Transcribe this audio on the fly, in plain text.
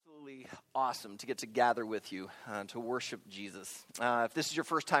awesome to get to gather with you to worship Jesus. If this is your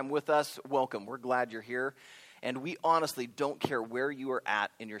first time with us, welcome. We're glad you're here. And we honestly don't care where you are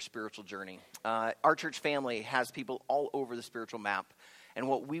at in your spiritual journey. Our church family has people all over the spiritual map. And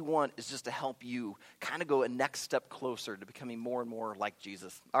what we want is just to help you kind of go a next step closer to becoming more and more like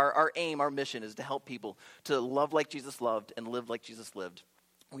Jesus. Our aim, our mission is to help people to love like Jesus loved and live like Jesus lived.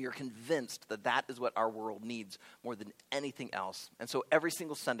 We are convinced that that is what our world needs more than anything else. And so every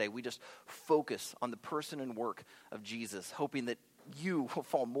single Sunday, we just focus on the person and work of Jesus, hoping that you will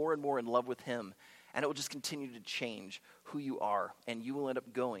fall more and more in love with him, and it will just continue to change who you are, and you will end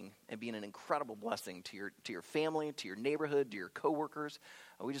up going and being an incredible blessing to your family, to your neighborhood, to your coworkers.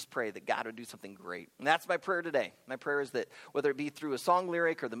 And we just pray that God would do something great. And that's my prayer today. My prayer is that whether it be through a song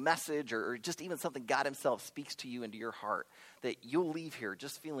lyric or the message or just even something God himself speaks to you into your heart, that you'll leave here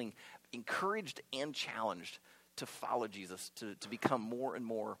just feeling encouraged and challenged to follow Jesus, to become more and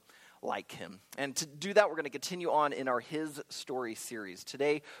more like him. And to do that, we're going to continue on in our His Story series.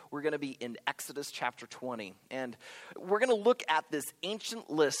 Today, we're going to be in Exodus chapter 20. And we're going to look at this ancient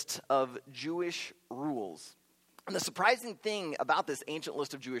list of Jewish rules. And the surprising thing about this ancient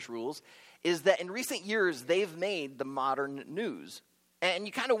list of Jewish rules is that in recent years, they've made the modern news. And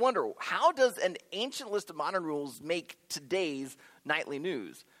you kind of wonder, how does an ancient list of modern rules make today's nightly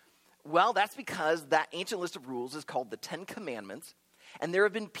news? Well, that's because that ancient list of rules is called the Ten Commandments. And there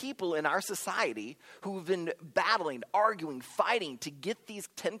have been people in our society who have been battling, arguing, fighting to get these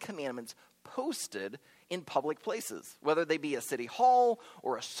 10 commandments posted in public places, whether they be a city hall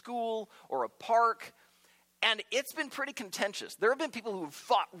or a school or a park. And it's been pretty contentious. There have been people who have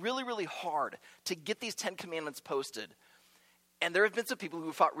fought really, really hard to get these 10 commandments posted. And there have been some people who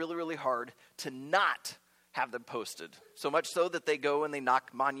have fought really, really hard to not have them posted. So much so that they go and they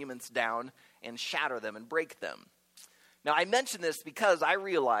knock monuments down and shatter them and break them. Now, I mention this because I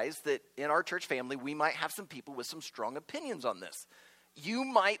realize that in our church family, we might have some people with some strong opinions on this. You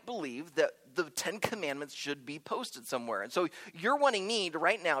might believe that the 10 Commandments should be posted somewhere. And so you're wanting me to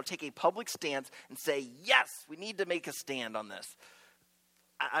right now take a public stance and say, yes, we need to make a stand on this.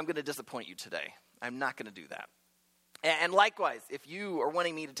 I'm going to disappoint you today. I'm not going to do that. And likewise, if you are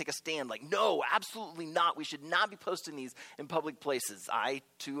wanting me to take a stand like, no, absolutely not, we should not be posting these in public places, I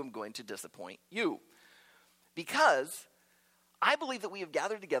too am going to disappoint you. Because I believe that we have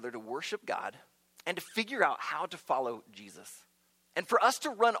gathered together to worship God and to figure out how to follow Jesus. And for us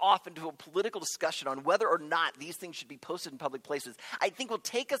to run off into a political discussion on whether or not these things should be posted in public places, I think will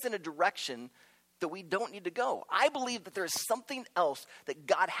take us in a direction that we don't need to go. I believe that there is something else that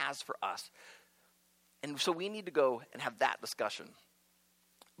God has for us. And so we need to go and have that discussion.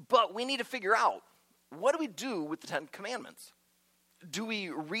 But we need to figure out, what do we do with the 10 Commandments? Do we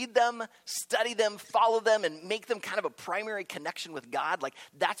read them, study them, follow them, and make them kind of a primary connection with God? Like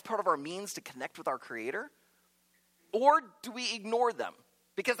that's part of our means to connect with our Creator? Or do we ignore them?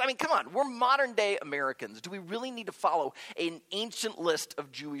 Because, I mean, come on, we're modern day Americans. Do we really need to follow an ancient list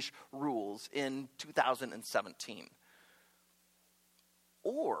of Jewish rules in 2017?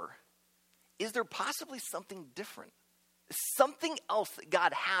 Or is there possibly something different? Something else that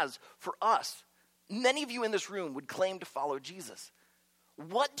God has for us? Many of you in this room would claim to follow Jesus.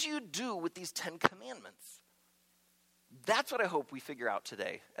 What do you do with these 10 commandments? That's what I hope we figure out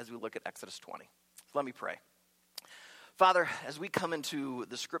today as we look at Exodus 20. Let me pray. Father, as we come into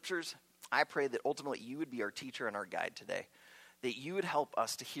the scriptures, I pray that ultimately you would be our teacher and our guide today, that you would help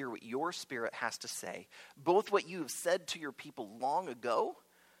us to hear what your Spirit has to say, both what you have said to your people long ago,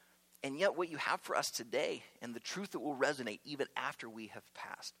 and yet what you have for us today, and the truth that will resonate even after we have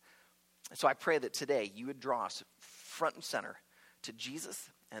passed. And so I pray that today you would draw us front and center to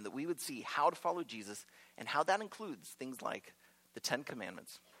Jesus, and that we would see how to follow Jesus and how that includes things like the 10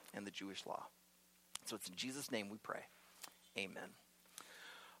 Commandments and the Jewish law. So it's in Jesus' name we pray. Amen.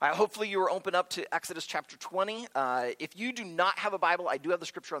 Hopefully you are open up to Exodus chapter 20. If you do not have a Bible, I do have the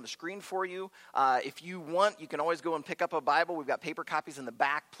scripture on the screen for you. If you want, you can always go and pick up a Bible. We've got paper copies in the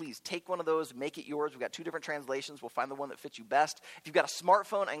back. Please take one of those, make it yours. We've got 2 different translations. We'll find the one that fits you best. If you've got a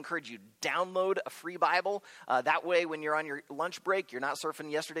smartphone, I encourage you to download a free Bible. That way, when you're on your lunch break, you're not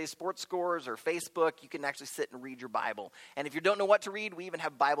surfing yesterday's sports scores or Facebook. You can actually sit and read your Bible. And if you don't know what to read, we even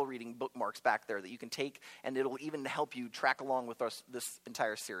have Bible reading bookmarks back there that you can take, and it'll even help you track along with us this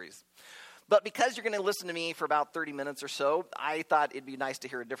entire series. But because you're going to listen to me for about 30 minutes or so, I thought it'd be nice to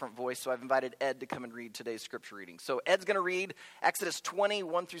hear a different voice, so I've invited Ed to come and read today's scripture reading. So Ed's going to read Exodus 20,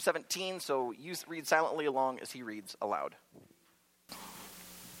 1 through 17, so you read silently along as he reads aloud.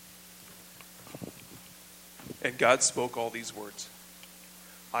 And God spoke all these words.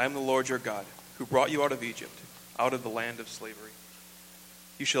 I am the Lord your God, who brought you out of Egypt, out of the land of slavery.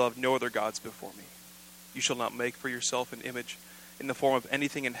 You shall have no other gods before me. You shall not make for yourself an image in the form of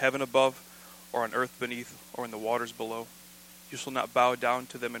anything in heaven above, or on earth beneath, or in the waters below. You shall not bow down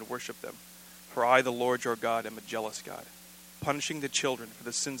to them and worship them. For I, the Lord your God, am a jealous God, punishing the children for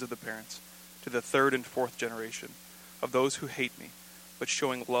the sins of the parents, to the third and fourth generation of those who hate me, but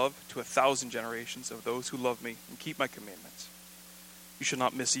showing love to 1,000 generations of those who love me and keep my commandments. You shall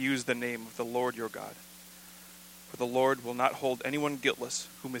not misuse the name of the Lord your God, for the Lord will not hold anyone guiltless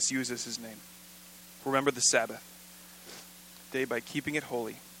who misuses his name. Remember the Sabbath day by keeping it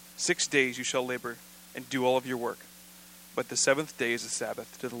holy. 6 days you shall labor and do all of your work, but the seventh day is a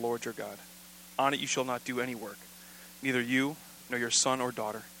Sabbath to the Lord your God. On it you shall not do any work, neither you, nor your son or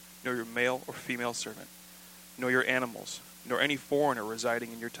daughter, nor your male or female servant, nor your animals, nor any foreigner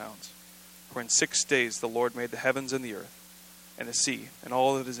residing in your towns. For in 6 days the Lord made the heavens and the earth, and the sea, and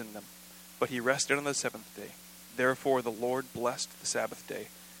all that is in them. But he rested on the seventh day. Therefore the Lord blessed the Sabbath day,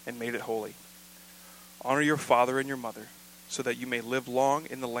 and made it holy. Honor your father and your mother, so that you may live long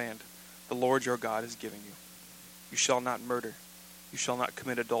in the land the Lord your God is giving you. You shall not murder. You shall not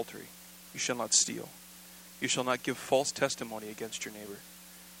commit adultery. You shall not steal. You shall not give false testimony against your neighbor.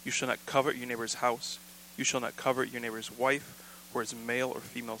 You shall not covet your neighbor's house. You shall not covet your neighbor's wife, or his male or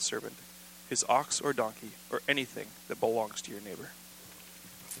female servant, his ox or donkey, or anything that belongs to your neighbor.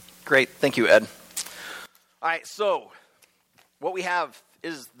 Great. Thank you, Ed. All right, so what we have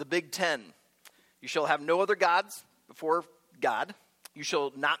is the Big Ten. You shall have no other gods before God. You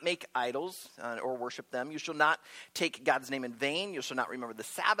shall not make idols or worship them. You shall not take God's name in vain. You shall not remember the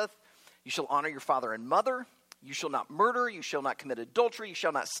Sabbath. You shall honor your father and mother. You shall not murder. You shall not commit adultery. You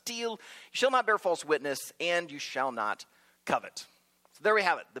shall not steal. You shall not bear false witness. And you shall not covet. So there we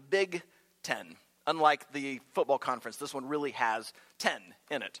have it, the Big Ten. Unlike the football conference, this one really has 10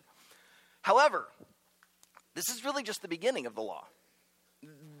 in it. However, this is really just the beginning of the law.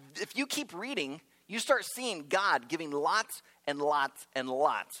 If you keep reading, you start seeing God giving lots and lots and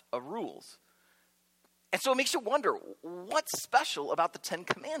lots of rules. And so it makes you wonder, what's special about the 10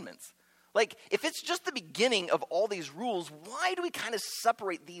 Commandments? Like, if it's just the beginning of all these rules, why do we kind of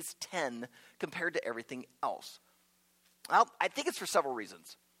separate these 10 compared to everything else? Well, I think it's for several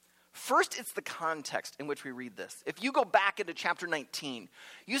reasons. First, it's the context in which we read this. If you go back into chapter 19,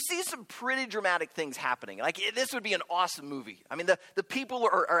 you see some pretty dramatic things happening. Like, this would be an awesome movie. I mean, the people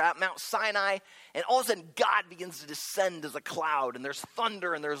are at Mount Sinai, and all of a sudden, God begins to descend as a cloud, and there's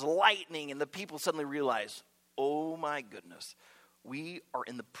thunder, and there's lightning, and the people suddenly realize, oh my goodness, we are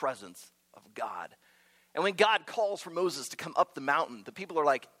in the presence of God. And when God calls for Moses to come up the mountain, the people are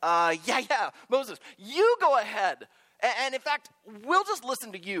like, yeah, Moses, you go ahead. And in fact, we'll just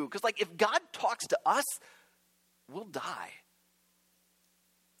listen to you. Because if God talks to us, we'll die.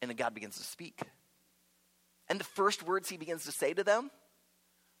 And then God begins to speak. And the first words he begins to say to them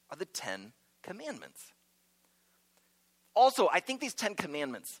are the 10 Commandments. Also, I think these 10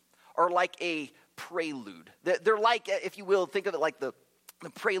 Commandments are like a prelude. They're like, if you will, think of it like the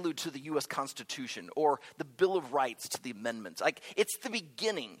prelude to the U.S. Constitution or the Bill of Rights to the amendments. Like, it's the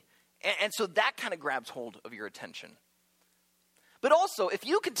beginning. And so that kind of grabs hold of your attention. But also, if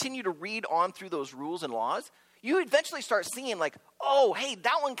you continue to read on through those rules and laws, you eventually start seeing oh, hey,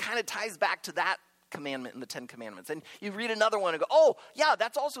 that one kind of ties back to that commandment in the 10 Commandments. And you read another one and go, oh, yeah,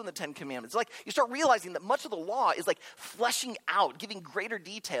 that's also in the 10 Commandments. You start realizing that much of the law is fleshing out, giving greater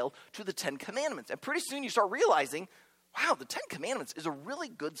detail to the 10 Commandments. And pretty soon you start realizing, wow, the 10 Commandments is a really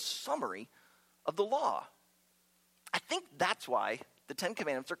good summary of the law. I think that's why the 10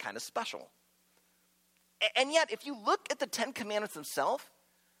 Commandments are kind of special. And yet, if you look at the 10 Commandments themselves,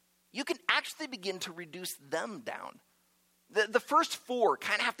 you can actually begin to reduce them down. The first 4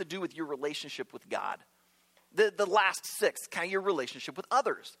 kind of have to do with your relationship with God. The last 6, kind of your relationship with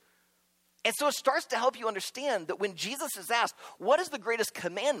others. And so it starts to help you understand that when Jesus is asked, what is the greatest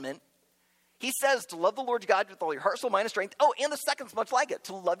commandment? He says to love the Lord God with all your heart, soul, mind, and strength. Oh, and the second's much like it,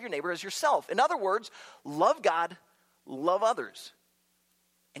 to love your neighbor as yourself. In other words, love God, love others.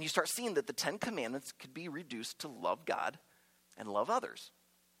 And you start seeing that the 10 Commandments could be reduced to love God and love others.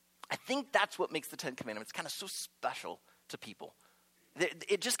 I think that's what makes the 10 Commandments kind of so special to people.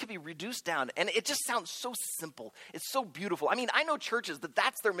 It just could be reduced down, and it just sounds so simple. It's so beautiful. I mean, I know churches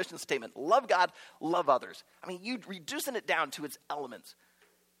that's their mission statement. Love God, love others. I mean, you're reducing it down to its elements.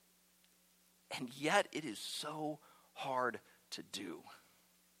 And yet it is so hard to do.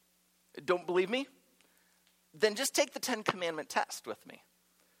 Don't believe me? Then just take the 10 Commandment test with me.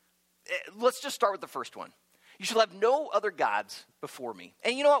 Let's just start with the first one. You shall have no other gods before me.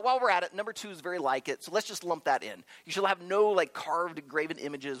 And you know what? While we're at it, number 2 is very like it. So let's just lump that in. You shall have no like carved, graven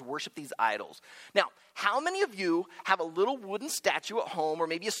images, worship these idols. Now, how many of you have a little wooden statue at home, or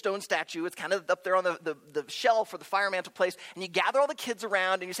maybe a stone statue? It's kind of up there on the shelf or the fire mantle place. And you gather all the kids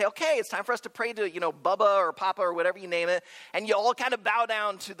around and you say, okay, it's time for us to pray to, Bubba or Papa or whatever you name it. And you all kind of bow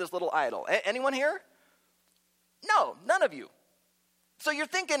down to this little idol. Anyone here? No, none of you. So you're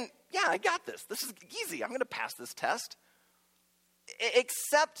thinking, yeah, I got this. This is easy. I'm going to pass this test.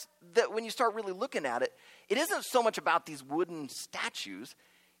 Except that when you start really looking at it, it isn't so much about these wooden statues.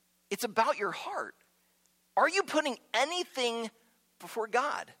 It's about your heart. Are you putting anything before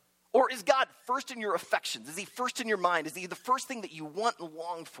God? Or is God first in your affections? Is he first in your mind? Is he the first thing that you want and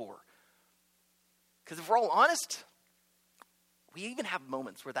long for? Because if we're all honest, we even have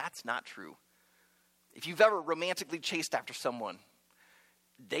moments where that's not true. If you've ever romantically chased after someone,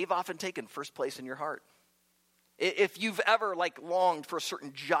 they've often taken first place in your heart. If you've ever longed for a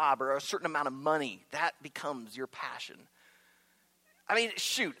certain job or a certain amount of money, that becomes your passion. I mean,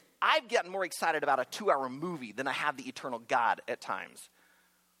 shoot, I've gotten more excited about a 2-hour movie than I have the eternal God at times.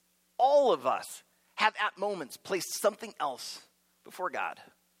 All of us have at moments placed something else before God.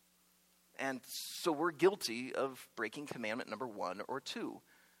 And so we're guilty of breaking commandment number 1 or 2.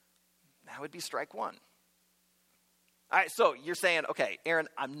 That would be strike 1. All right, so you're saying, okay, Aaron,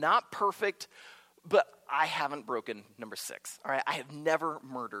 I'm not perfect, but I haven't broken number 6. All right, I have never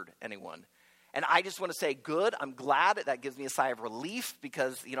murdered anyone. And I just want to say, good, I'm glad. That gives me a sigh of relief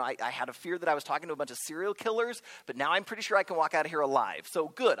because, I had a fear that I was talking to a bunch of serial killers, but now I'm pretty sure I can walk out of here alive. So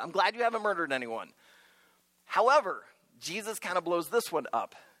good, I'm glad you haven't murdered anyone. However, Jesus kind of blows this one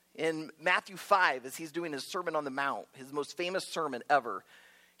up. In Matthew 5, as he's doing his Sermon on the Mount, his most famous sermon ever,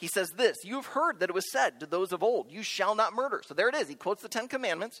 he says this, you've heard that it was said to those of old, you shall not murder. So there it is. He quotes the 10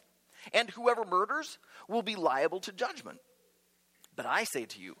 Commandments. And whoever murders will be liable to judgment. But I say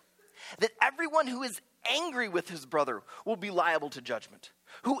to you that everyone who is angry with his brother will be liable to judgment.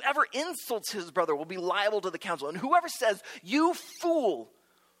 Whoever insults his brother will be liable to the council. And whoever says, you fool,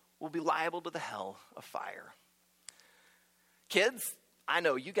 will be liable to the hell of fire. Kids, I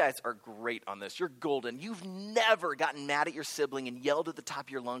know you guys are great on this. You're golden. You've never gotten mad at your sibling and yelled at the top of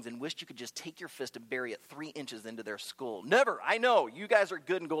your lungs and wished you could just take your fist and bury it 3 inches into their skull. Never. I know. You guys are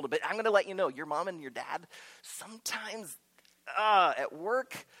good and golden. But I'm going to let you know, your mom and your dad, sometimes at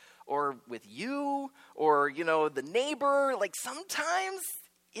work or with you or, the neighbor, sometimes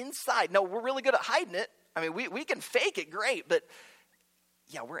inside. No, we're really good at hiding it. I mean, we can fake it great. But,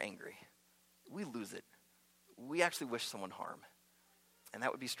 yeah, we're angry. We lose it. We actually wish someone harm. And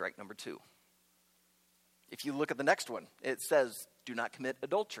that would be strike number 2. If you look at the next one, it says, do not commit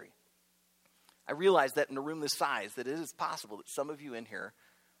adultery. I realize that in a room this size, that it is possible that some of you in here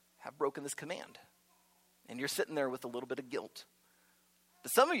have broken this command. And you're sitting there with a little bit of guilt.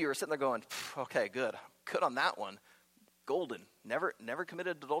 But some of you are sitting there going, okay, good on that one. Golden, never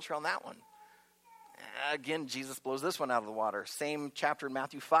committed adultery on that one. Again, Jesus blows this one out of the water. Same chapter in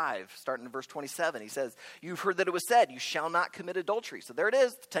Matthew 5, starting in verse 27. He says, you've heard that it was said, you shall not commit adultery. So there it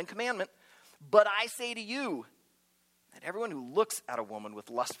is, the 10th commandment. But I say to you that everyone who looks at a woman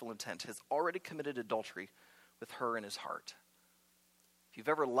with lustful intent has already committed adultery with her in his heart. If you've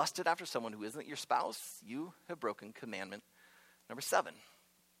ever lusted after someone who isn't your spouse, you have broken commandment number 7.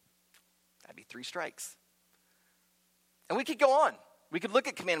 That'd be 3 strikes. And we could go on. We could look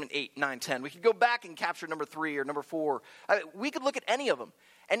at commandment 8, 9, 10. We could go back and capture number 3 or number 4. We could look at any of them.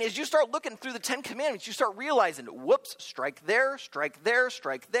 And as you start looking through the 10 commandments, you start realizing, whoops, strike there, strike there,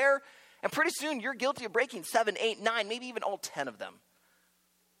 strike there. And pretty soon you're guilty of breaking 7, 8, 9, maybe even all 10 of them.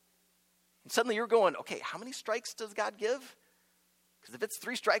 And suddenly you're going, okay, how many strikes does God give? Because if it's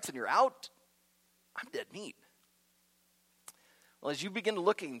 3 strikes and you're out, I'm dead meat. Well, as you begin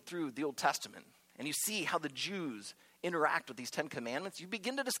looking through the Old Testament and you see how the Jews interact with these 10 commandments, you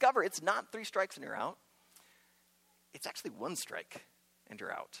begin to discover it's not 3 strikes and you're out. It's actually 1 strike and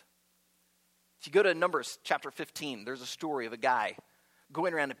you're out. If you go to Numbers chapter 15, there's a story of a guy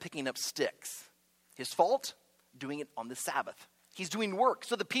going around and picking up sticks. His fault? Doing it on the Sabbath. He's doing work.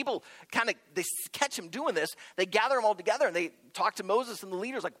 So the people they catch him doing this. They gather them all together and they talk to Moses and the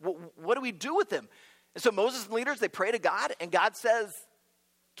leaders like, what do we do with him? And so Moses and the leaders, they pray to God and God says,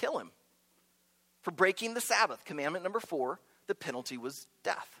 kill him. For breaking the Sabbath, commandment number 4, the penalty was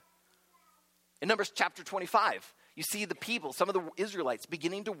death. In Numbers chapter 25, you see the people, some of the Israelites,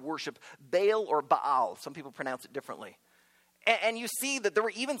 beginning to worship Baal or Baal. Some people pronounce it differently. And you see that there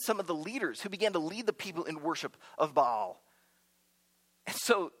were even some of the leaders who began to lead the people in worship of Baal. And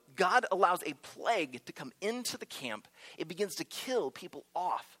so God allows a plague to come into the camp. It begins to kill people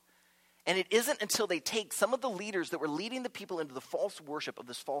off. And it isn't until they take some of the leaders that were leading the people into the false worship of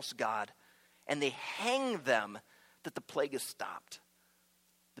this false god and they hang them that the plague is stopped.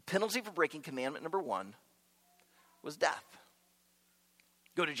 The penalty for breaking commandment number 1 was death.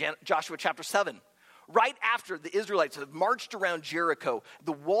 Go to Joshua chapter 7. Right after the Israelites have marched around Jericho,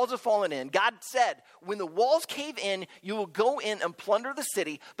 the walls have fallen in. God said, when the walls cave in, you will go in and plunder the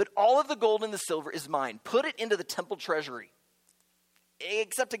city, but all of the gold and the silver is mine. Put it into the temple treasury.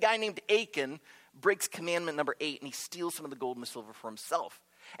 Except a guy named Achan breaks commandment number 8, and he steals some of the gold and the silver for himself.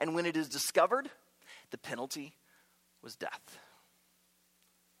 And when it is discovered, the penalty was death.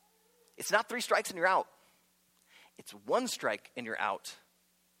 It's not 3 strikes and you're out. It's 1 strike and you're out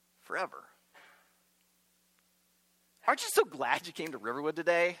forever. Aren't you so glad you came to Riverwood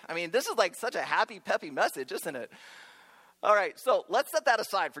today? I mean, this is like such a happy, peppy message, isn't it? All right, so let's set that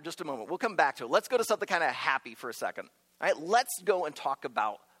aside for just a moment. We'll come back to it. Let's go to something kind of happy for a second. All right, let's go and talk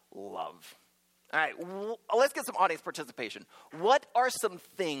about love. All right, let's get some audience participation. What are some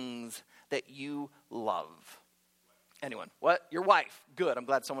things that you love? Anyone? What? Your wife. Good. I'm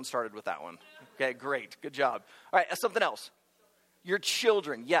glad someone started with that one. Okay, great. Good job. All right, something else. Your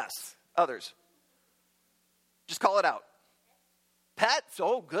children. Yes. Others. Just call it out. Pets.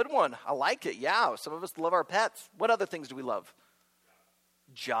 Oh, good one. I like it. Yeah, some of us love our pets. What other things do we love?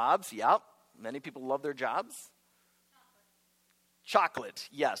 Jobs. Yep. Many people love their jobs. Chocolate.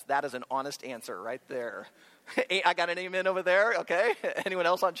 Yes, that is an honest answer right there. I got an amen over there. Okay. Anyone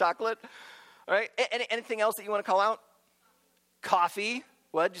else on chocolate? All right. Anything else that you want to call out? Coffee.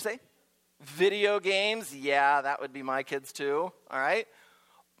 What did you say? Video games. Yeah, that would be my kids too. All right.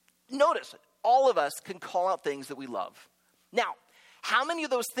 Notice, all of us can call out things that we love. Now, how many of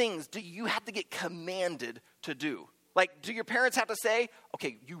those things do you have to get commanded to do? Like, do your parents have to say,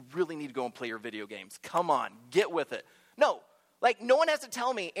 okay, you really need to go and play your video games. Come on, get with it. No, like no one has to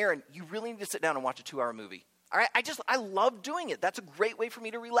tell me, Aaron, you really need to sit down and watch a 2-hour movie. All right, I love doing it. That's a great way for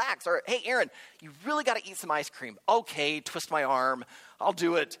me to relax. Or, hey, Aaron, you really got to eat some ice cream. Okay, twist my arm. I'll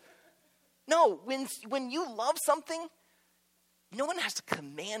do it. No, when you love something, no one has to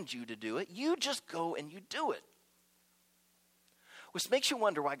command you to do it. You just go and you do it. Which makes you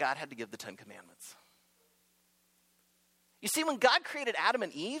wonder why God had to give the 10 Commandments. You see, when God created Adam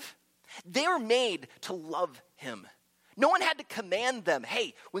and Eve, they were made to love him. No one had to command them,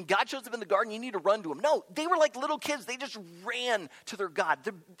 hey, when God shows up in the garden, you need to run to him. No, they were like little kids. They just ran to their God.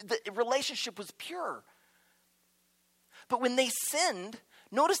 The relationship was pure. But when they sinned,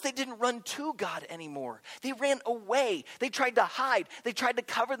 notice they didn't run to God anymore. They ran away. They tried to hide. They tried to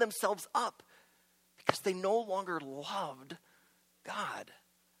cover themselves up because they no longer loved God.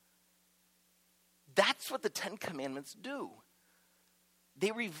 That's what the 10 Commandments do.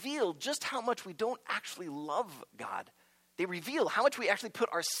 They reveal just how much we don't actually love God. They reveal how much we actually put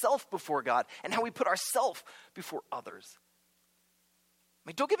ourselves before God and how we put ourselves before others. I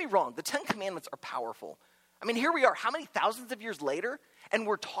mean, don't get me wrong. The 10 Commandments are powerful. I mean, here we are, how many thousands of years later, and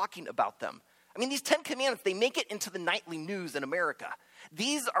we're talking about them. I mean, these 10 Commandments, they make it into the nightly news in America.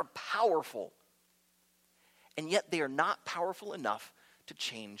 These are powerful. And yet they are not powerful enough to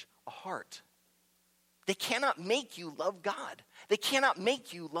change a heart. They cannot make you love God. They cannot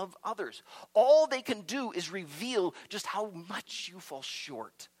make you love others. All they can do is reveal just how much you fall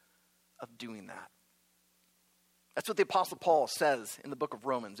short of doing that. That's what the Apostle Paul says in the book of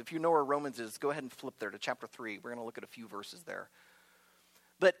Romans. If you know where Romans is, go ahead and flip there to chapter 3. We're going to look at a few verses there.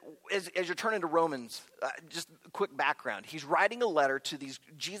 But as you're turning to Romans, just a quick background. He's writing a letter to these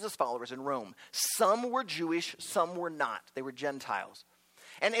Jesus followers in Rome. Some were Jewish, some were not. They were Gentiles.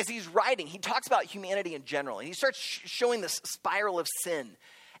 And as he's writing, he talks about humanity in general. And he starts showing this spiral of sin.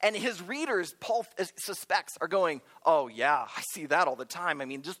 And his readers, Paul suspects, are going, oh yeah, I see that all the time. I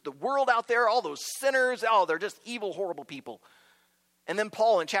mean, just the world out there, all those sinners, oh, they're just evil, horrible people. And then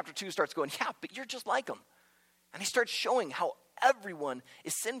Paul in chapter 2 starts going, yeah, but you're just like them. And he starts showing how everyone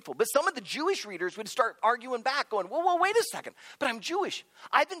is sinful. But some of the Jewish readers would start arguing back, going, well, wait a second, but I'm Jewish.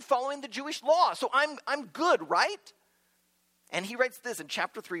 I've been following the Jewish law, so I'm good, right? And he writes this in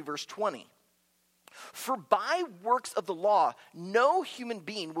chapter 3, verse 20. For by works of the law, no human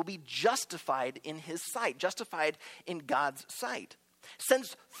being will be justified in his sight, justified in God's sight.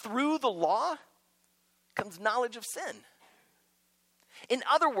 Since through the law comes knowledge of sin. In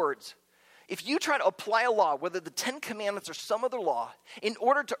other words, if you try to apply a law, whether the 10 Commandments or some other law, in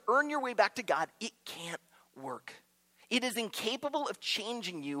order to earn your way back to God, it can't work. It is incapable of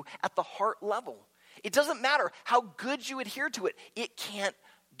changing you at the heart level. It doesn't matter how good you adhere to it. It can't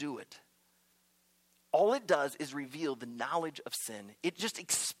do it. All it does is reveal the knowledge of sin. It just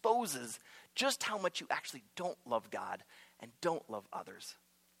exposes just how much you actually don't love God and don't love others.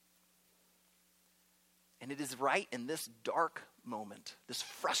 And it is right in this dark moment, this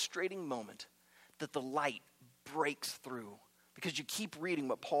frustrating moment, that the light breaks through. Because you keep reading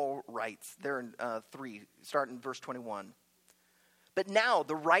what Paul writes there in 3, starting in verse 21. But now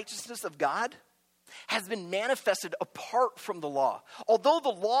the righteousness of God has been manifested apart from the law. Although the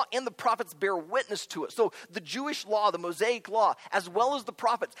law and the prophets bear witness to it. So the Jewish law, the Mosaic law, as well as the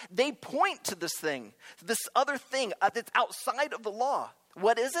prophets, they point to this thing, this other thing that's outside of the law.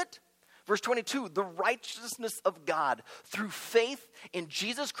 What is it? Verse 22, the righteousness of God through faith in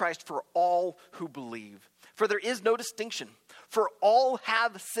Jesus Christ for all who believe. For there is no distinction. For all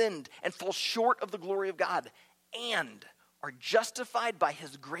have sinned and fall short of the glory of God, and are justified by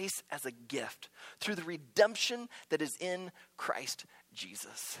his grace as a gift through the redemption that is in Christ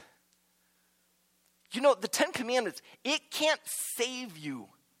Jesus. You know, the Ten Commandments, it can't save you,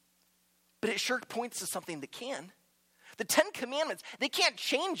 but it sure points to something that can. The Ten Commandments, they can't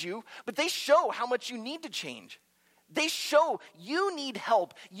change you, but they show how much you need to change. They show you need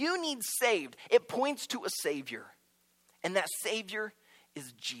help, you need saved. It points to a Savior, and that Savior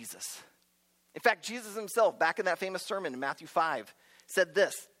is Jesus. In fact, Jesus himself, back in that famous sermon in Matthew 5, said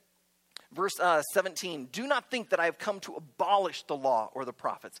this, verse 17, do not think that I have come to abolish the law or the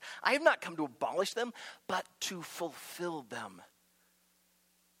prophets. I have not come to abolish them, but to fulfill them.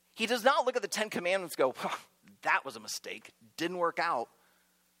 He does not look at the Ten Commandments and go, that was a mistake, didn't work out.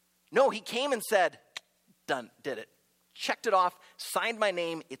 No, he came and said, done, did it. Checked it off, signed my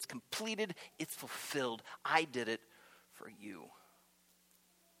name, it's completed, it's fulfilled. I did it for you.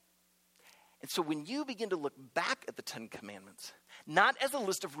 And so when you begin to look back at the Ten Commandments, not as a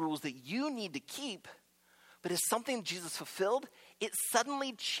list of rules that you need to keep, but as something Jesus fulfilled, it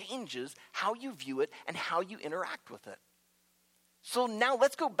suddenly changes how you view it and how you interact with it. So now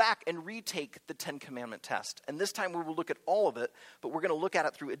let's go back and retake the Ten Commandment test. And this time we will look at all of it, but we're going to look at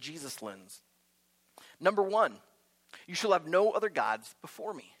it through a Jesus lens. Number 1, you shall have no other gods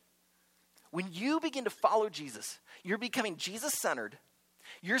before me. When you begin to follow Jesus, you're becoming Jesus-centered.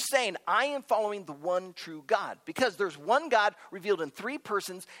 You're saying, I am following the one true God. Because there's one God revealed in 3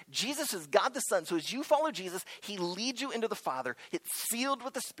 persons. Jesus is God the Son. So as you follow Jesus, he leads you into the Father. It's sealed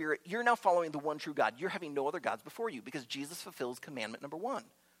with the Spirit. You're now following the one true God. You're having no other gods before you because Jesus fulfills commandment number 1.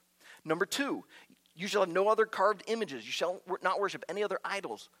 Number 2, you shall have no other carved images. You shall not worship any other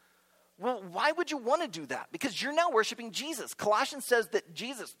idols. Well, why would you want to do that? Because you're now worshiping Jesus. Colossians says that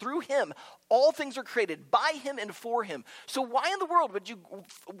Jesus, through him, all things are created by him and for him. So why in the world would you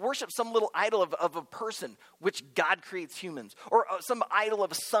worship some little idol of a person, which God creates humans? Or some idol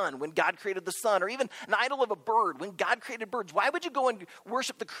of a sun, when God created the sun? Or even an idol of a bird, when God created birds? Why would you go and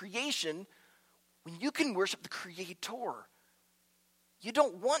worship the creation when you can worship the Creator? You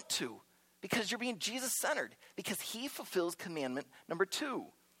don't want to, because you're being Jesus-centered, because he fulfills commandment number 2.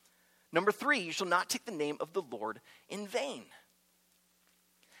 Number 3, you shall not take the name of the Lord in vain.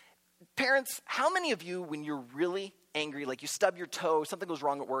 Parents, how many of you, when you're really angry, like you stub your toe, something goes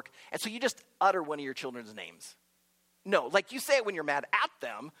wrong at work, and so you just utter one of your children's names? No, like you say it when you're mad at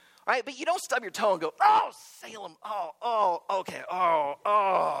them, right? But you don't stub your toe and go, oh, Salem, okay,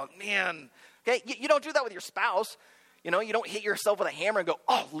 man. Okay, you don't do that with your spouse. You know, you don't hit yourself with a hammer and go,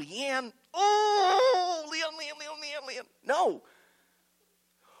 oh, Leanne, Leanne. No.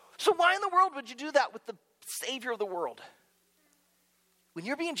 So why in the world would you do that with the Savior of the world? When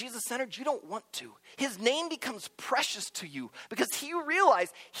you're being Jesus-centered, you don't want to. His name becomes precious to you because you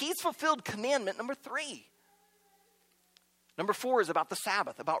realize he's fulfilled commandment number 3. Number 4 is about the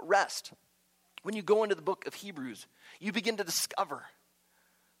Sabbath, about rest. When you go into the book of Hebrews, you begin to discover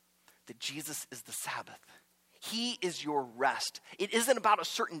that Jesus is the Sabbath. He is your rest. It isn't about a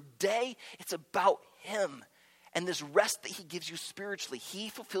certain day, it's about him. And this rest that he gives you spiritually, he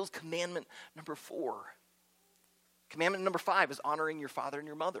fulfills commandment number 4. Commandment number 5 is honoring your father and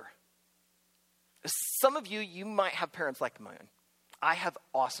your mother. Some of you might have parents like mine. I have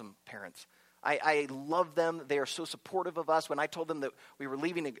awesome parents. I love them. They are so supportive of us. When I told them that we were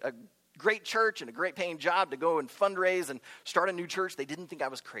leaving a great church and a great paying job to go and fundraise and start a new church, they didn't think I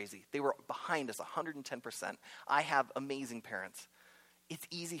was crazy. They were behind us 110%. I have amazing parents. It's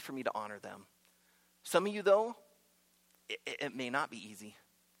easy for me to honor them. Some of you, though, it may not be easy.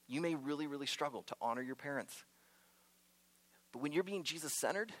 You may really, really struggle to honor your parents. But when you're being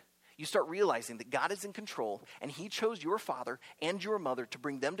Jesus-centered, you start realizing that God is in control and he chose your father and your mother to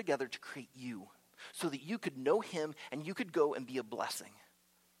bring them together to create you so that you could know him and you could go and be a blessing.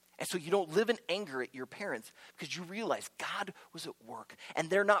 And so you don't live in anger at your parents because you realize God was at work and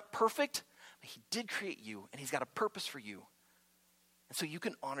they're not perfect, but he did create you and he's got a purpose for you. And so you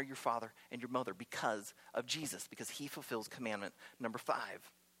can honor your father and your mother because of Jesus, because he fulfills commandment number 5.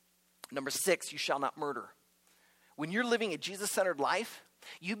 Number 6, you shall not murder. When you're living a Jesus-centered life,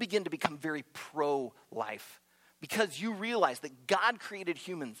 you begin to become very pro-life because you realize that God created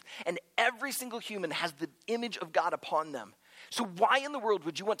humans and every single human has the image of God upon them. So why in the world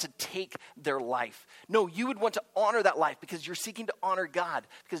would you want to take their life? No, you would want to honor that life because you're seeking to honor God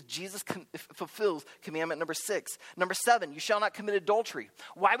because Jesus fulfills commandment number 6. Number 7, you shall not commit adultery.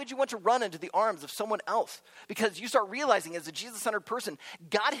 Why would you want to run into the arms of someone else? Because you start realizing as a Jesus-centered person,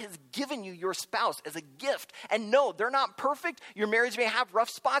 God has given you your spouse as a gift. And no, they're not perfect. Your marriage may have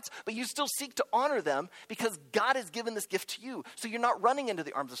rough spots, but you still seek to honor them because God has given this gift to you. So you're not running into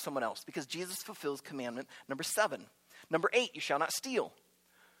the arms of someone else because Jesus fulfills commandment number 7. Number 8, you shall not steal.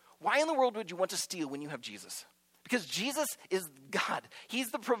 Why in the world would you want to steal when you have Jesus? Because Jesus is God. He's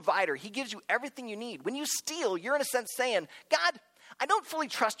the provider. He gives you everything you need. When you steal, you're in a sense saying, God, I don't fully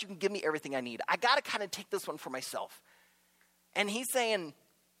trust you can give me everything I need. I got to kind of take this one for myself. And he's saying,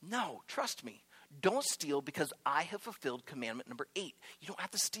 no, trust me. Don't steal because I have fulfilled commandment number 8. You don't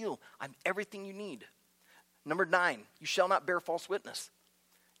have to steal. I'm everything you need. Number 9, you shall not bear false witness.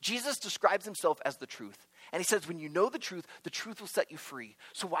 Jesus describes himself as the truth. And he says, when you know the truth will set you free.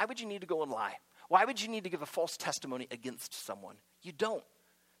 So why would you need to go and lie? Why would you need to give a false testimony against someone? You don't.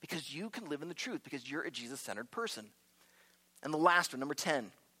 Because you can live in the truth because you're a Jesus-centered person. And the last one, number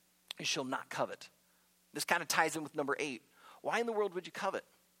 10, you shall not covet. This kind of ties in with number 8. Why in the world would you covet?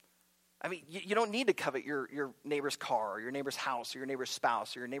 I mean, you don't need to covet your neighbor's car or your neighbor's house or your neighbor's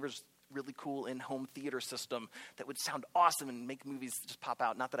spouse or your neighbor's really cool in-home theater system that would sound awesome and make movies just pop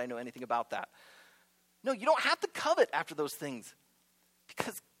out. Not that I know anything about that. No, you don't have to covet after those things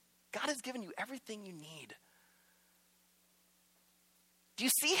because God has given you everything you need. Do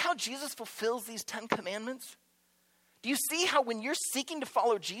you see how Jesus fulfills these 10 commandments? Do you see how when you're seeking to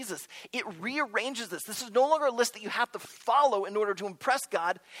follow Jesus, it rearranges this? This is no longer a list that you have to follow in order to impress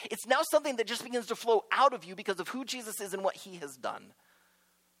God. It's now something that just begins to flow out of you because of who Jesus is and what he has done.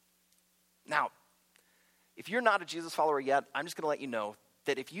 Now, if you're not a Jesus follower yet, I'm just going to let you know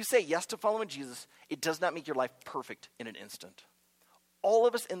that if you say yes to following Jesus, it does not make your life perfect in an instant. All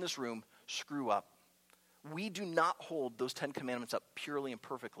of us in this room screw up. We do not hold those 10 commandments up purely and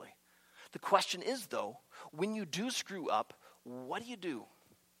perfectly. The question is, though, when you do screw up, what do?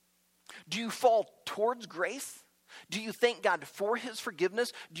 Do you fall towards grace? Do you thank God for his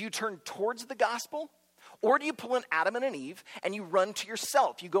forgiveness? Do you turn towards the gospel? Or do you pull an Adam and an Eve and you run to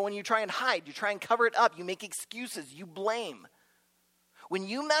yourself? You go and you try and hide. You try and cover it up. You make excuses. You blame. When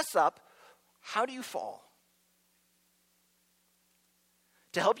you mess up, how do you fall?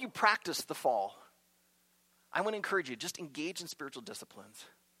 To help you practice the fall, I want to encourage you, just engage in spiritual disciplines.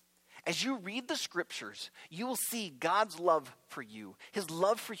 As you read the scriptures, you will see God's love for you, his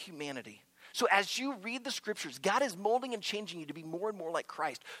love for humanity. So as you read the scriptures, God is molding and changing you to be more and more like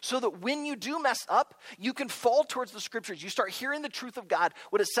Christ so that when you do mess up, you can fall towards the scriptures. You start hearing the truth of God,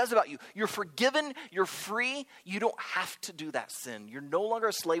 what it says about you. You're forgiven, you're free. You don't have to do that sin. You're no longer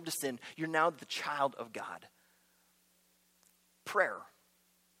a slave to sin. You're now the child of God. Prayer.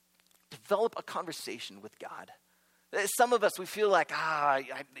 Develop a conversation with God. Some of us, we feel like, I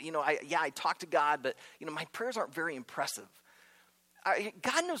talk to God, but my prayers aren't very impressive.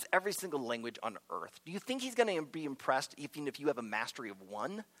 God knows every single language on earth. Do you think he's going to be impressed even if you have a mastery of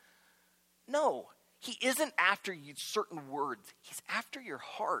one? No, he isn't after you certain words. He's after your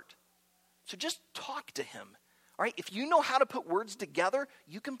heart. So just talk to him. All right, if you know how to put words together,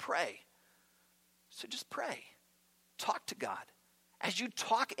 you can pray. So just pray. Talk to God. As you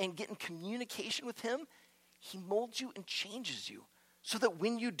talk and get in communication with him, he molds you and changes you so that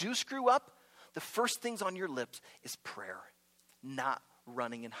when you do screw up, the first things on your lips is prayer. Not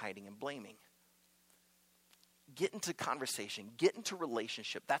running and hiding and blaming. Get into conversation. Get into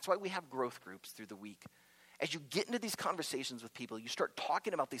relationship. That's why we have growth groups through the week. As you get into these conversations with people, you start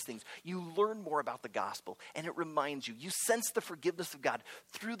talking about these things, you learn more about the gospel, and it reminds you. You sense the forgiveness of God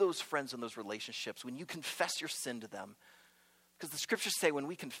through those friends and those relationships when you confess your sin to them. Because the scriptures say when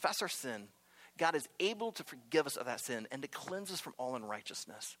we confess our sin, God is able to forgive us of that sin and to cleanse us from all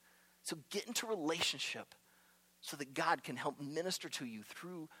unrighteousness. So get into relationship so that God can help minister to you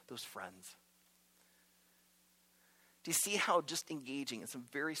through those friends. Do you see how just engaging in some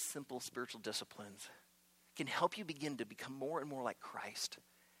very simple spiritual disciplines can help you begin to become more and more like Christ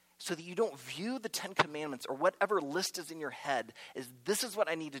so that you don't view the 10 commandments or whatever list is in your head as this is what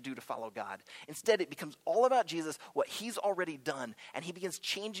I need to do to follow God. Instead, it becomes all about Jesus, what he's already done, and he begins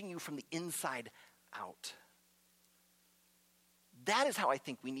changing you from the inside out. That is how I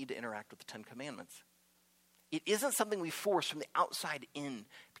think we need to interact with the 10 commandments. It isn't something we force from the outside in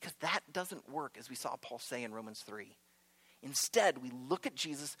because that doesn't work, as we saw Paul say in Romans 3. Instead, we look at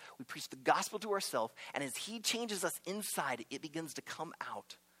Jesus, we preach the gospel to ourselves, and as he changes us inside, it begins to come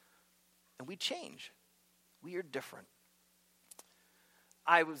out. And we change. We are different.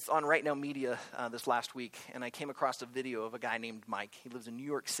 I was on Right Now Media this last week, and I came across a video of a guy named Mike. He lives in New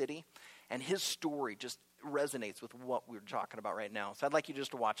York City, and his story just resonates with what we're talking about right now. So I'd like you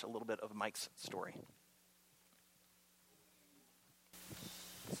just to watch a little bit of Mike's story.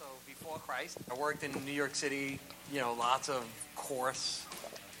 So before Christ, I worked in New York City, lots of coarse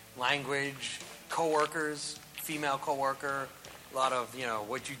language, coworkers, female coworker, a lot of,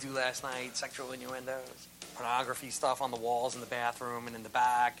 what'd you do last night, sexual innuendos, pornography stuff on the walls in the bathroom and in the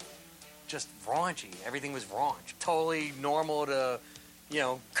back, just raunchy. Everything was raunch. Totally normal to,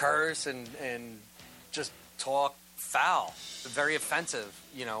 curse and just talk foul. Very offensive,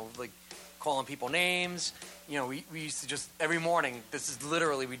 like calling people names. We used to just, every morning, this is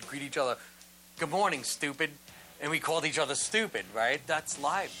literally, we'd greet each other, good morning, stupid. And we called each other stupid, right? That's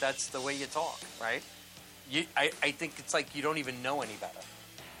life. That's the way you talk, right? I think it's like you don't even know any better.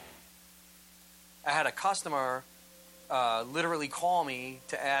 I had a customer literally call me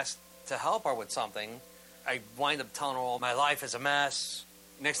to ask to help her with something. I wind up telling her all my life is a mess.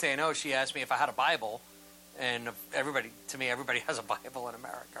 Next thing I know, she asked me if I had a Bible. And everybody has a Bible in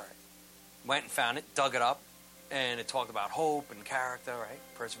America, right? Went and found it, dug it up, and it talked about hope and character, right?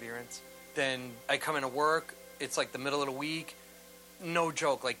 Perseverance. Then I come into work. It's like the middle of the week. No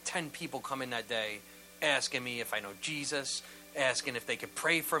joke, like 10 people come in that day asking me if I know Jesus, asking if they could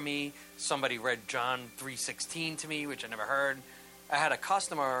pray for me. Somebody read John 3:16 to me, which I never heard. I had a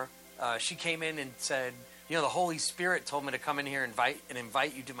customer, she came in and said, the Holy Spirit told me to come in here and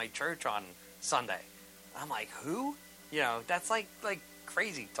invite you to my church on Sunday. I'm like, who? That's like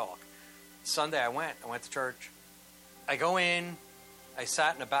crazy talk. Sunday I went to church. I go in, I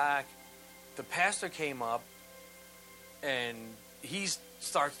sat in the back. The pastor came up and he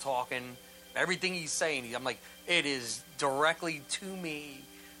starts talking. Everything he's saying, I'm like, it is directly to me,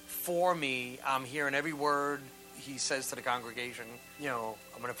 for me. I'm hearing every word he says to the congregation. I'm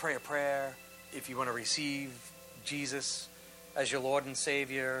going to pray a prayer. If you want to receive Jesus as your Lord and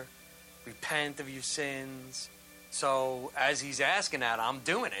Savior, repent of your sins. So as he's asking that, I'm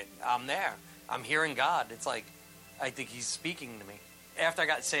doing it. I'm there. I'm hearing God. It's like, I think he's speaking to me. After I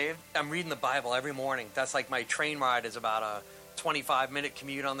got saved, I'm reading the Bible every morning. That's like my train ride is about a 25-minute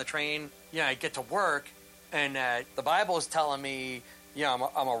commute on the train. I get to work, and the Bible is telling me, I'm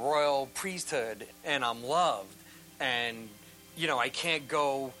a royal priesthood, and I'm loved. And, I can't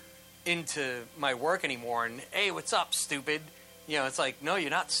go into my work anymore and, hey, what's up, stupid? It's like, no,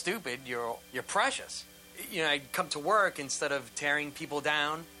 you're not stupid. You're precious. I'd come to work, instead of tearing people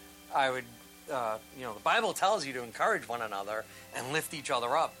down, I would, the Bible tells you to encourage one another and lift each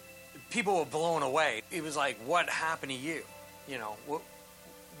other up. People were blown away. It was like, what happened to you?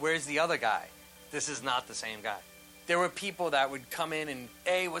 Where's the other guy? This is not the same guy. There were people that would come in and,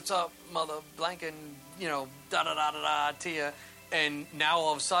 hey, what's up, mother blanking, da-da-da-da-da to you. And now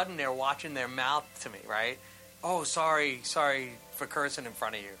all of a sudden they're watching their mouth to me, right? Oh, sorry for cursing in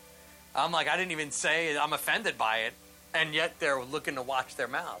front of you. I'm like, I didn't even say it. I'm offended by it. And yet they're looking to watch their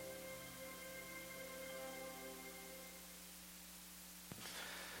mouth.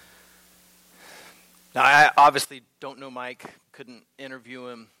 Now, I obviously don't know Mike, couldn't interview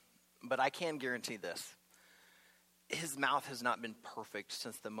him, but I can guarantee this. His mouth has not been perfect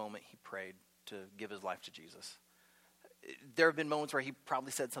since the moment he prayed to give his life to Jesus. There have been moments where he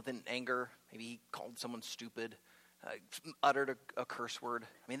probably said something in anger. Maybe he called someone stupid, uttered a curse word.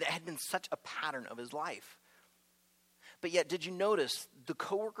 That had been such a pattern of his life. But yet, did you notice the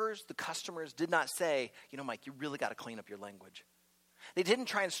coworkers, the customers did not say, Mike, you really got to clean up your language. They didn't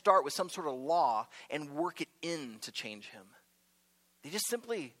try and start with some sort of law and work it in to change him. They just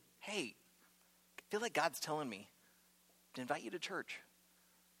simply, hey, I feel like God's telling me to invite you to church.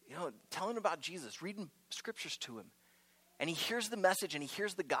 Tell him about Jesus, reading scriptures to him. And he hears the message and he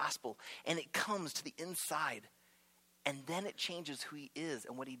hears the gospel, and it comes to the inside. And then it changes who he is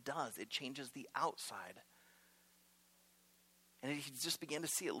and what he does. It changes the outside. And he just began to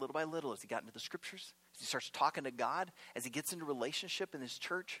see it little by little as he got into the scriptures, as he starts talking to God, as he gets into relationship in his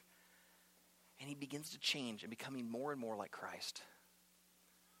church, and he begins to change and becoming more and more like Christ.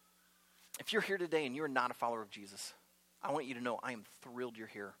 If you're here today and you're not a follower of Jesus, I want you to know I am thrilled you're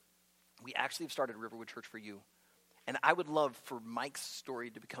here. We actually have started Riverwood Church for you. And I would love for Mike's story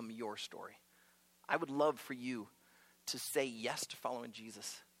to become your story. I would love for you to say yes to following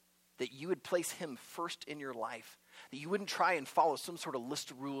Jesus, that you would place him first in your life, that you wouldn't try and follow some sort of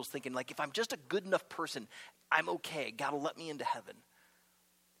list of rules thinking like, if I'm just a good enough person, I'm okay. God will let me into heaven.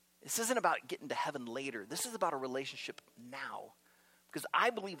 This isn't about getting to heaven later. This is about a relationship now. Because I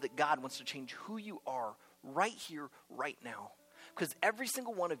believe that God wants to change who you are right here, right now. Because every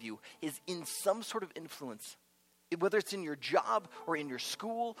single one of you is in some sort of influence. Whether it's in your job or in your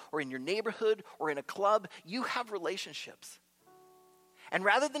school or in your neighborhood or in a club, you have relationships. And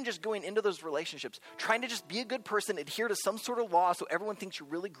rather than just going into those relationships, trying to just be a good person, adhere to some sort of law so everyone thinks you're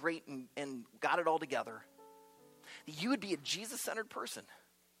really great and got it all together, that you would be a Jesus-centered person.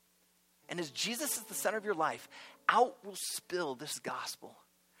 And as Jesus is the center of your life, out will spill this gospel.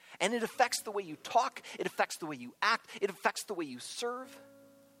 And it affects the way you talk, it affects the way you act, it affects the way you serve.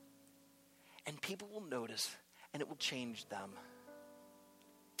 And people will notice, and it will change them.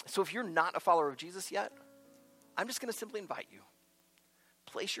 So if you're not a follower of Jesus yet, I'm just going to simply invite you.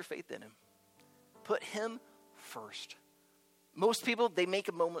 Place your faith in him. Put him first. Most people, they make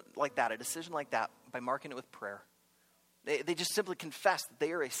a moment like that, a decision like that, by marking it with prayer. They just simply confess that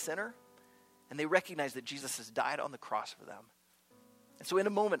they are a sinner, and they recognize that Jesus has died on the cross for them. And so in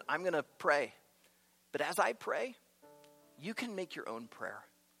a moment, I'm going to pray. But as I pray, you can make your own prayer,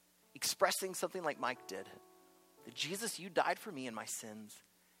 expressing something like Mike did. That Jesus, you died for me and my sins,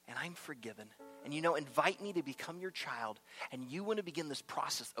 and I'm forgiven. And invite me to become your child, and you want to begin this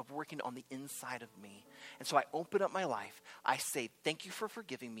process of working on the inside of me. And so I open up my life. I say, thank you for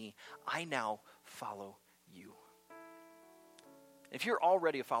forgiving me. I now follow you. If you're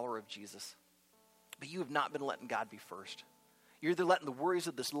already a follower of Jesus, but you have not been letting God be first, you're either letting the worries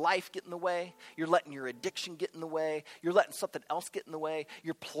of this life get in the way, you're letting your addiction get in the way, you're letting something else get in the way,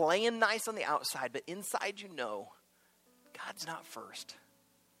 you're playing nice on the outside, but inside you know God's not first.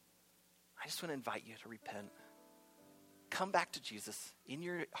 I just want to invite you to repent. Come back to Jesus in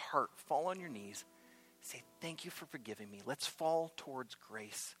your heart, fall on your knees, say, thank you for forgiving me. Let's fall towards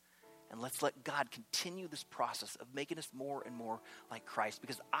grace, and let's let God continue this process of making us more and more like Christ,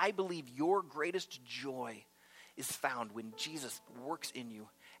 because I believe your greatest joy is found when Jesus works in you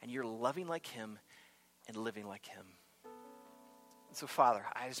and you're loving like him and living like him. And so, Father,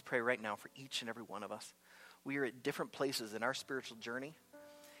 I just pray right now for each and every one of us. We are at different places in our spiritual journey,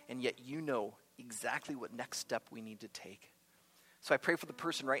 and yet you know exactly what next step we need to take. So I pray for the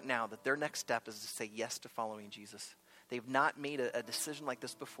person right now that their next step is to say yes to following Jesus. They've not made a decision like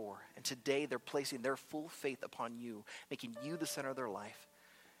this before, and today they're placing their full faith upon you, making you the center of their life.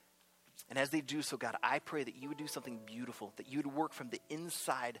 And as they do so, God, I pray that you would do something beautiful, that you would work from the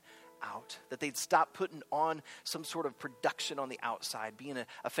inside out, that they'd stop putting on some sort of production on the outside, being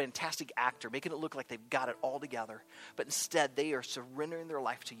a fantastic actor, making it look like they've got it all together. But instead, they are surrendering their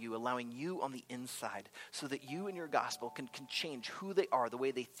life to you, allowing you on the inside so that you and your gospel can change who they are, the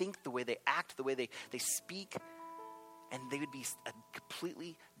way they think, the way they act, the way they speak, and they would be a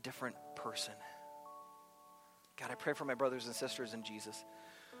completely different person. God, I pray for my brothers and sisters in Jesus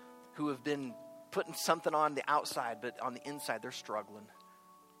who have been putting something on the outside, but on the inside they're struggling.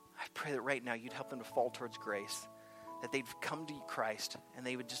 I pray that right now you'd help them to fall towards grace, that they'd come to Christ and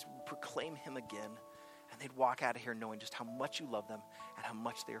they would just proclaim him again, and they'd walk out of here knowing just how much you love them and how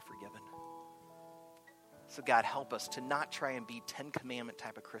much they are forgiven. So God, help us to not try and be 10 Commandment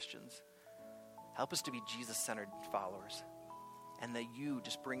type of Christians. Help us to be Jesus-centered followers, and that you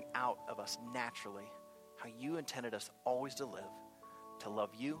just bring out of us naturally how you intended us always to live, to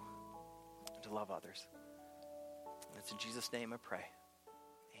love you and to love others. And it's in Jesus' name I pray.